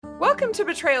Welcome to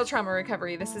Betrayal Trauma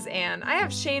Recovery. This is Anne. I have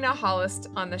Shayna Hollis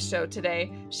on the show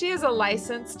today. She is a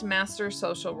licensed master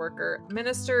social worker,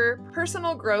 minister,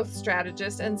 personal growth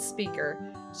strategist, and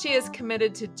speaker. She is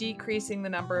committed to decreasing the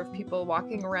number of people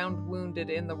walking around wounded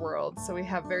in the world. So we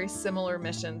have very similar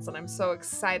missions, and I'm so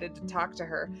excited to talk to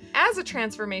her. As a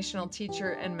transformational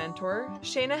teacher and mentor,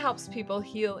 Shayna helps people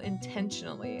heal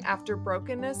intentionally after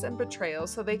brokenness and betrayal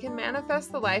so they can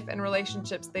manifest the life and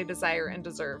relationships they desire and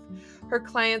deserve. Her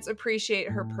clients appreciate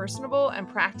her personable and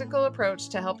practical approach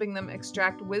to helping them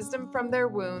extract wisdom from their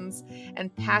wounds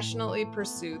and passionately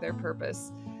pursue their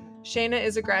purpose. Shayna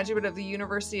is a graduate of the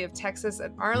University of Texas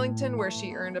at Arlington, where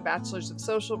she earned a Bachelor's of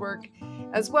Social Work,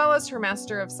 as well as her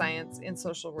Master of Science in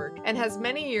Social Work, and has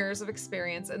many years of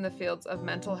experience in the fields of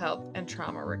mental health and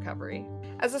trauma recovery.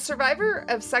 As a survivor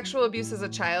of sexual abuse as a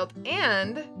child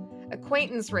and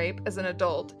acquaintance rape as an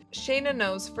adult, Shayna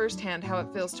knows firsthand how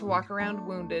it feels to walk around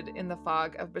wounded in the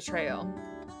fog of betrayal.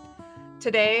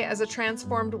 Today, as a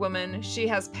transformed woman, she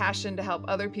has passion to help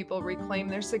other people reclaim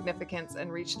their significance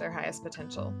and reach their highest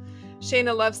potential.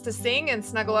 Shayna loves to sing and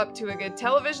snuggle up to a good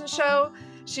television show.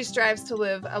 She strives to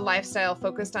live a lifestyle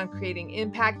focused on creating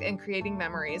impact and creating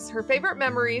memories. Her favorite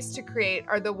memories to create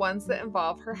are the ones that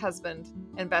involve her husband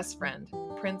and best friend,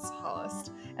 Prince Hollis,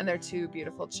 and their two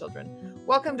beautiful children.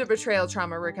 Welcome to Betrayal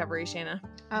Trauma Recovery, Shayna.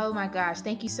 Oh my gosh,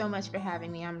 thank you so much for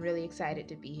having me. I'm really excited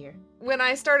to be here. When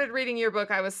I started reading your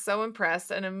book, I was so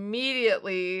impressed and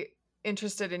immediately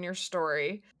interested in your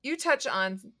story. You touch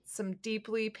on some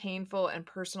deeply painful and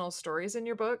personal stories in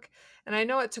your book, and I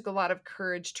know it took a lot of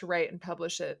courage to write and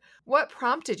publish it. What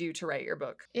prompted you to write your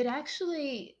book? It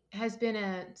actually has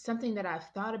been something that I've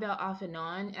thought about off and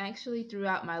on actually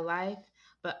throughout my life.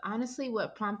 But honestly,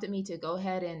 what prompted me to go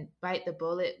ahead and bite the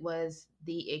bullet was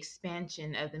the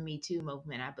expansion of the Me Too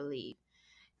movement, I believe.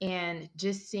 And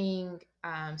just seeing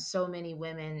so many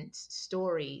women's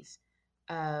stories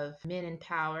of men in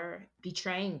power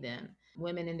betraying them,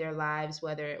 women in their lives,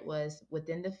 whether it was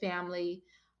within the family,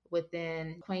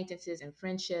 within acquaintances and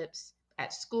friendships,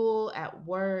 at school, at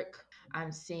work.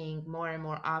 I'm seeing more and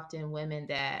more often women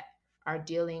that are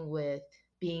dealing with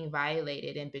being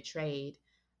violated and betrayed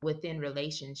within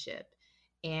relationship.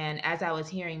 And as I was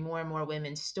hearing more and more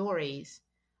women's stories,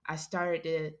 I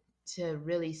started to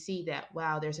really see that,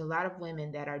 wow, there's a lot of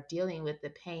women that are dealing with the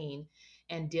pain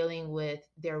and dealing with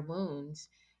their wounds,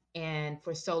 and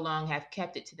for so long have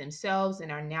kept it to themselves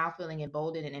and are now feeling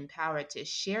emboldened and empowered to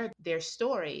share their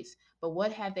stories. But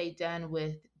what have they done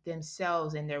with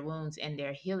themselves and their wounds and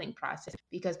their healing process?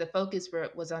 Because the focus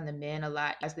was on the men a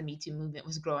lot as the Me Too movement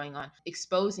was growing on,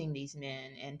 exposing these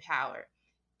men and power.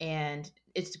 And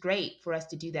it's great for us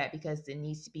to do that because it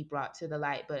needs to be brought to the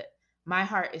light. But my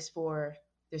heart is for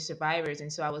the survivors.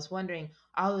 And so I was wondering,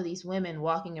 all of these women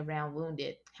walking around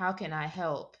wounded, how can I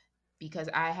help? Because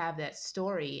I have that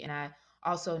story and I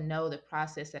also know the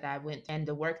process that I went and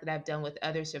the work that I've done with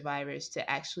other survivors to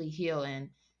actually heal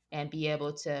and be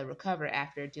able to recover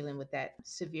after dealing with that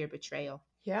severe betrayal.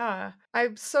 Yeah,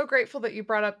 I'm so grateful that you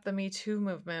brought up the Me Too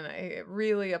movement. It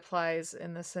really applies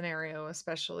in this scenario,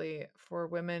 especially for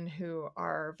women who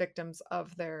are victims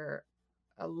of their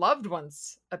loved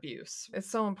ones' abuse.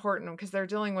 It's so important because they're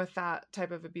dealing with that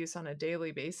type of abuse on a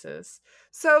daily basis.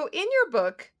 So, in your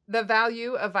book, The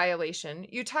Value of Violation,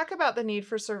 you talk about the need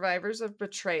for survivors of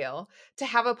betrayal to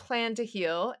have a plan to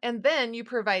heal, and then you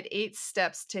provide 8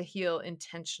 steps to heal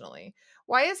intentionally.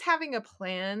 Why is having a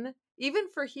plan, even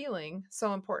for healing,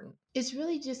 so important? It's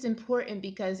really just important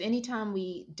because anytime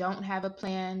we don't have a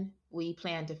plan, we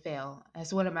plan to fail.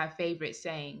 That's one of my favorite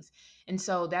sayings. And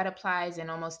so that applies in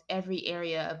almost every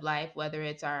area of life, whether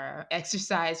it's our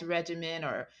exercise regimen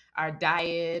or our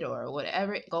diet or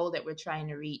whatever goal that we're trying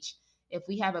to reach. If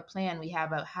we have a plan, we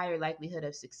have a higher likelihood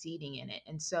of succeeding in it.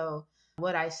 And so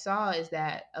what I saw is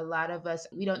that a lot of us,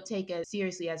 we don't take as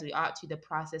seriously as we ought to the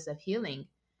process of healing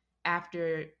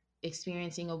after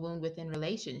experiencing a wound within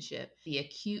relationship. The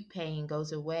acute pain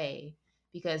goes away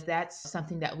because that's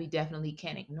something that we definitely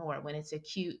can't ignore. When it's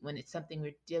acute, when it's something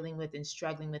we're dealing with and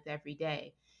struggling with every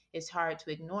day, it's hard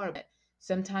to ignore. But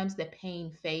sometimes the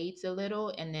pain fades a little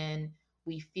and then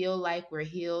we feel like we're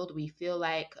healed. We feel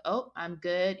like, oh, I'm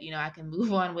good. I can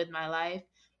move on with my life.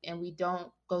 And we don't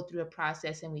go through a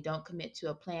process and we don't commit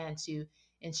to a plan to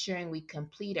ensuring we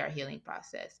complete our healing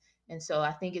process. And so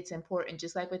I think it's important,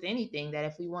 just like with anything, that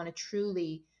if we want to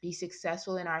truly be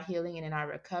successful in our healing and in our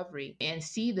recovery and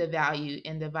see the value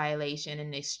in the violation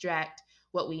and extract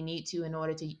what we need to in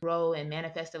order to grow and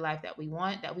manifest the life that we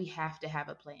want, that we have to have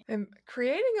a plan. And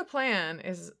creating a plan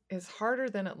is harder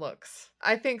than it looks.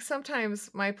 I think sometimes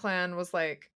my plan was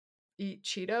like, eat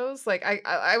Cheetos. Like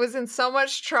I was in so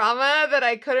much trauma that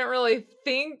I couldn't really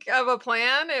think of a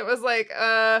plan. It was like,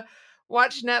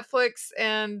 watch Netflix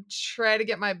and try to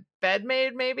get my bed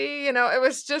made, maybe. It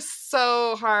was just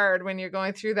so hard when you're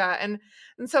going through that. And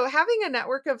so having a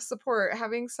network of support,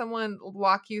 having someone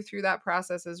walk you through that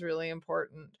process is really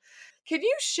important. Could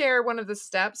you share one of the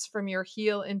steps from your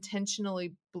Heal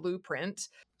Intentionally blueprint?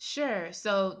 Sure.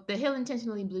 So the Heal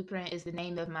Intentionally Blueprint is the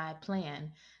name of my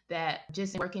plan that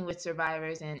just working with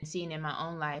survivors and seeing in my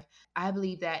own life, I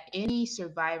believe that any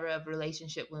survivor of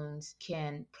relationship wounds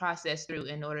can process through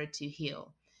in order to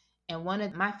heal. And one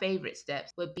of my favorite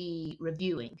steps would be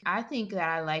reviewing. I think that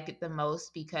I like it the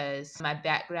most because my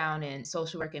background in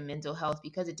social work and mental health,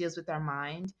 because it deals with our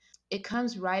mind, it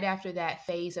comes right after that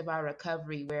phase of our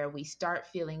recovery where we start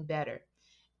feeling better.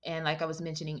 And like I was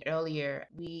mentioning earlier,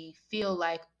 we feel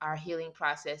like our healing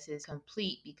process is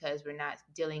complete because we're not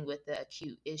dealing with the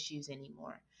acute issues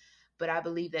anymore. But I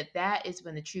believe that that is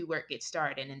when the true work gets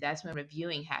started, and that's when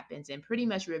reviewing happens. And pretty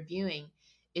much reviewing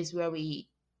is where we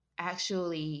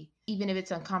actually, even if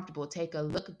it's uncomfortable, take a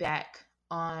look back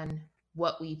on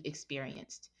what we've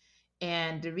experienced.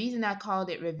 And the reason I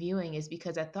called it reviewing is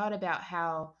because I thought about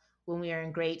how when we were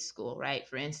in grade school, right?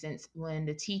 For instance, when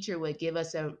the teacher would give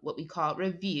us a what we call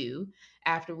review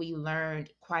after we learned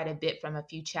quite a bit from a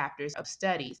few chapters of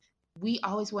studies, we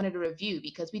always wanted a review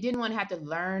because we didn't want to have to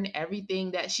learn everything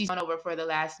that she's gone over for the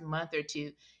last month or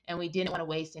two, and we didn't want to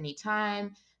waste any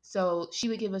time. So she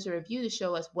would give us a review to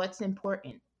show us what's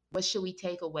important. What should we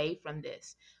take away from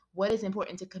this? What is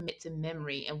important to commit to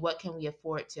memory, and what can we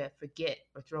afford to forget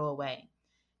or throw away?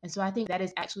 And so I think that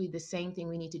is actually the same thing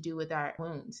we need to do with our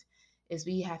wounds is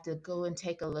we have to go and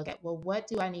take a look at, well, what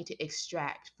do I need to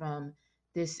extract from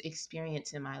this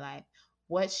experience in my life?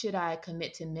 What should I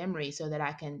commit to memory so that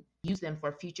I can use them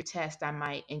for future tests I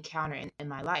might encounter in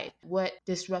my life? What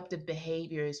disruptive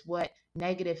behaviors, what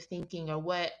negative thinking, or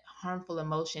what harmful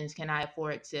emotions can I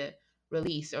afford to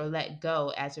release or let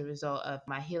go as a result of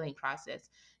my healing process?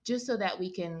 Just so that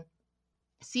we can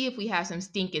see if we have some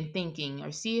stinking thinking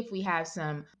or see if we have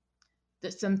some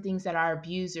things that our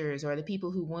abusers or the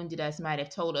people who wounded us might have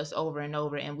told us over and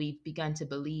over and we've begun to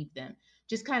believe them.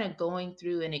 Just kind of going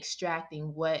through and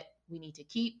extracting what we need to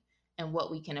keep and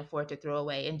what we can afford to throw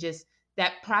away. And just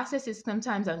that process is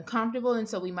sometimes uncomfortable, and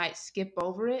so we might skip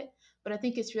over it, but I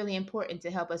think it's really important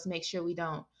to help us make sure we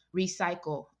don't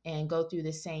recycle and go through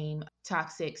the same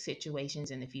toxic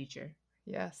situations in the future.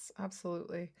 Yes,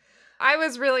 absolutely. I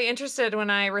was really interested when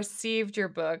I received your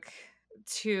book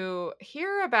to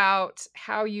hear about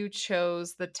how you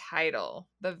chose the title,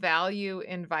 The Value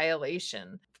in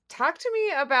Violation. Talk to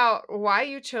me about why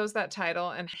you chose that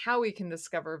title and how we can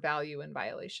discover value in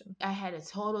violation. I had a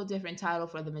total different title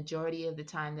for the majority of the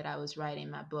time that I was writing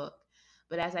my book.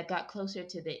 But as I got closer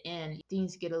to the end,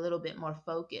 things get a little bit more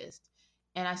focused.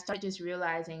 And I started just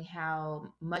realizing how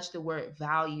much the word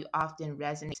value often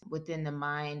resonates within the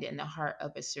mind and the heart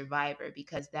of a survivor,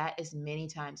 because that is many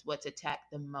times what's attacked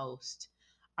the most.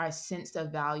 Our sense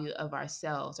of value of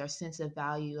ourselves, our sense of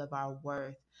value of our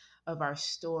worth, of our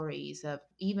stories, of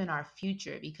even our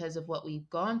future, because of what we've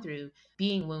gone through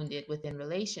being wounded within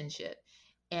relationship.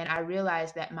 And I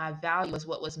realized that my value was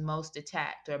what was most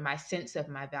attacked, or my sense of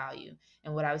my value.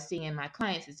 And what I was seeing in my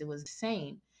clients is it was the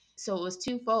same. So it was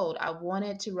twofold. I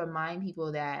wanted to remind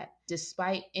people that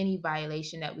despite any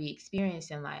violation that we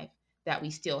experience in life, that we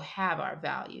still have our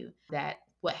value, that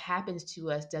what happens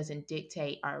to us doesn't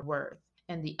dictate our worth.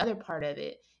 And the other part of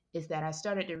it is that I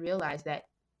started to realize that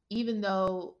even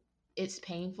though it's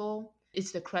painful,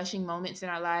 it's the crushing moments in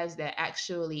our lives that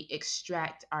actually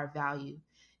extract our value,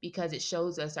 because it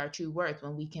shows us our true worth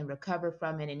when we can recover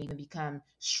from it and even become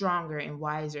stronger and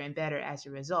wiser and better as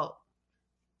a result.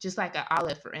 Just like an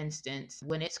olive, for instance,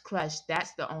 when it's crushed,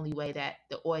 that's the only way that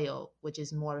the oil, which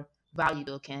is more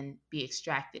valuable, can be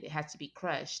extracted. It has to be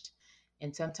crushed.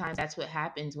 And sometimes that's what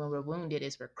happens when we're wounded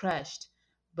is we're crushed.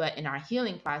 But in our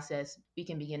healing process, we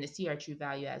can begin to see our true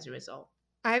value as a result.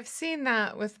 I've seen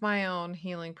that with my own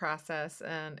healing process,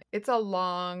 and it's a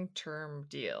long-term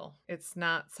deal. It's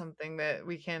not something that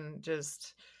we can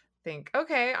just think,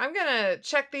 okay, I'm going to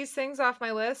check these things off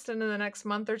my list, and in the next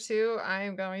month or two, I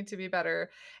am going to be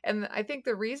better. And I think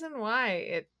the reason why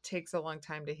it takes a long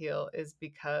time to heal is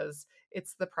because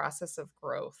it's the process of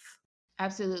growth.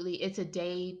 Absolutely. It's a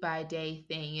day by day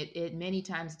thing. It many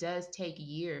times does take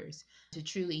years to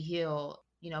truly heal,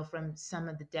 from some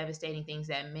of the devastating things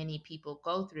that many people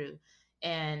go through.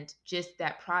 And just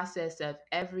that process of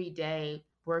every day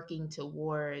working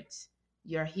towards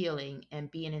your healing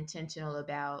and being intentional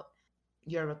about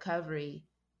your recovery,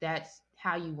 that's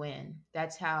how you win.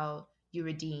 That's how you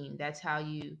redeem. That's how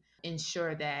you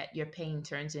ensure that your pain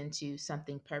turns into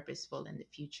something purposeful in the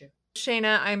future.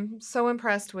 Shayna, I'm so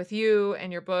impressed with you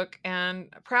and your book and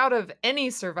proud of any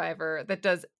survivor that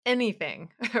does anything,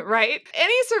 right?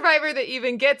 Any survivor that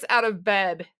even gets out of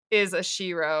bed is a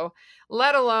shero,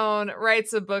 let alone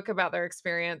writes a book about their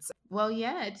experience. Well,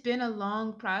 yeah, it's been a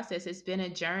long process. It's been a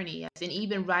journey. And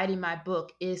even writing my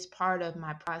book is part of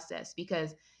my process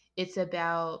because it's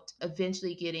about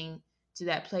eventually getting to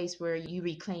that place where you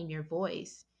reclaim your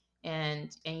voice and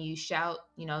you shout,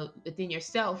 within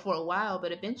yourself for a while,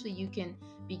 but eventually you can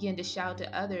begin to shout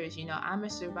to others, I'm a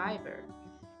survivor.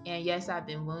 And yes, I've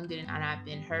been wounded and I've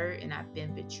been hurt and I've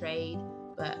been betrayed,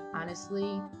 but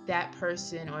honestly, that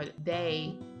person or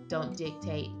they don't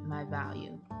dictate my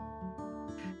value.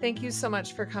 Thank you so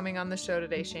much for coming on the show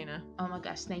today, Shayna. Oh my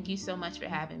gosh, thank you so much for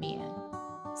having me in.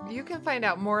 You can find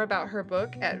out more about her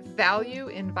book at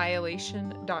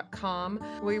valueinviolation.com.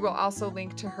 We will also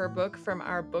link to her book from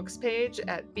our books page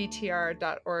at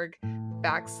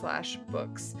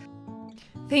btr.org/books.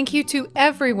 Thank you to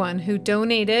everyone who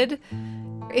donated.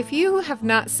 If you have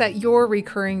not set your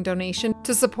recurring donation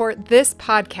to support this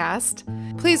podcast,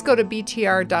 please go to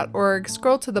btr.org,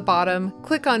 scroll to the bottom,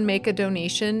 click on Make a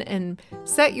Donation, and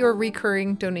set your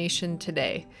recurring donation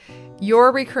today.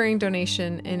 Your recurring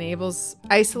donation enables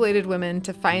isolated women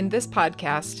to find this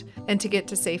podcast and to get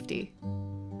to safety.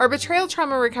 Our Betrayal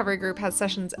Trauma Recovery Group has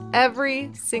sessions every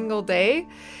single day.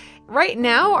 Right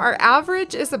now, our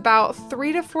average is about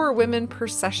 3 to 4 women per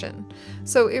session.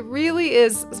 So it really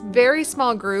is very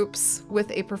small groups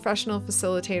with a professional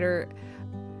facilitator.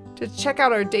 To check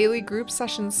out our daily group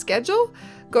session schedule,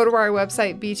 go to our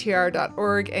website,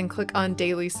 btr.org, and click on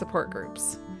Daily Support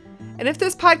Groups. And if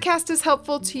this podcast is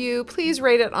helpful to you, please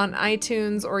rate it on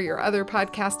iTunes or your other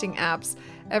podcasting apps.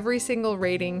 Every single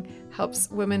rating helps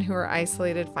women who are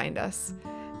isolated find us.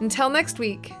 Until next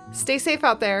week, stay safe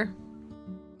out there.